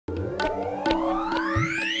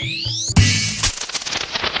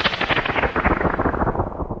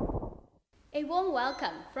A warm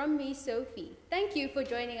welcome from me, Sophie. Thank you for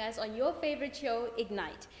joining us on your favorite show,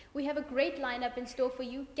 Ignite. We have a great lineup in store for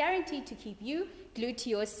you, guaranteed to keep you glued to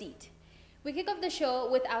your seat. We kick off the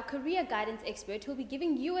show with our career guidance expert who will be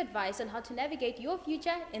giving you advice on how to navigate your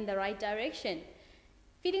future in the right direction.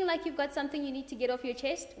 Feeling like you've got something you need to get off your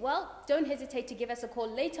chest? Well, don't hesitate to give us a call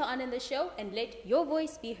later on in the show and let your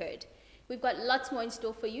voice be heard. We've got lots more in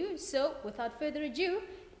store for you, so without further ado,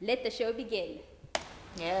 let the show begin.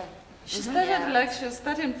 Yeah. She started like she was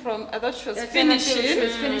starting from, I thought she was finishing. She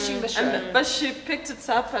was finishing the show. But she picked it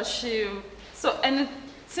up as she, and it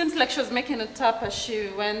seems like she was making it up as she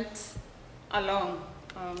went along.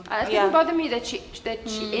 I think it bothered me that she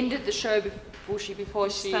ended the show before she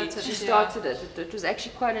started it. It was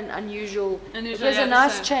actually quite an unusual. It was a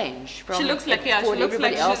nice change from what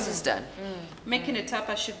everybody else has done. Making it up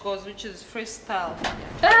as she goes, which is freestyle.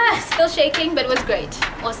 Still shaking, but it was great.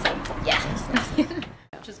 Awesome. Yeah.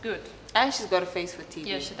 Which is good. And she's got a face for TV.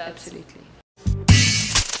 Yeah, she does. Absolutely.